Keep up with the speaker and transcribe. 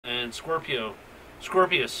and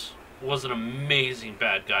Scorpius was an amazing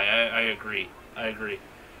bad guy. I agree. I agree.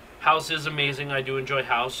 House is amazing. I do enjoy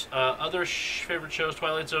House. Other favorite shows: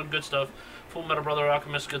 Twilight Zone, good stuff. Full Metal Brother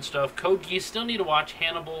Alchemist, good stuff. Code Geass, still need to watch.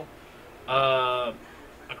 Hannibal, a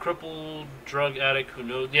crippled drug addict who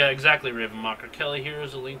knows. Yeah, exactly. Ravenmocker. Kelly, here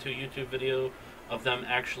is a link to a YouTube video of them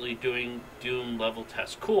actually doing Doom level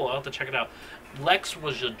tests. Cool. I'll have to check it out. Lex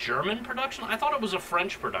was a German production. I thought it was a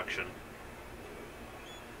French production.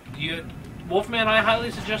 Wolfman, I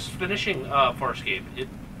highly suggest finishing Farscape. It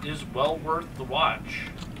is well worth the watch.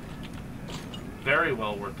 Very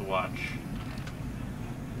well worth the watch.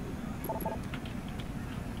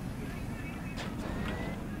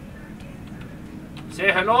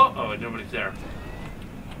 Say hello. Oh, nobody's there.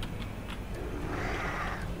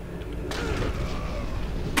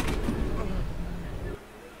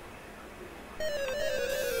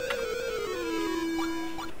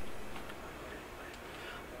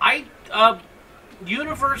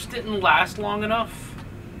 Universe didn't last long enough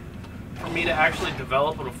for me to actually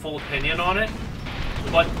develop a full opinion on it,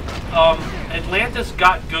 but Atlantis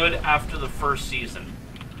got good after the first season.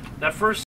 That first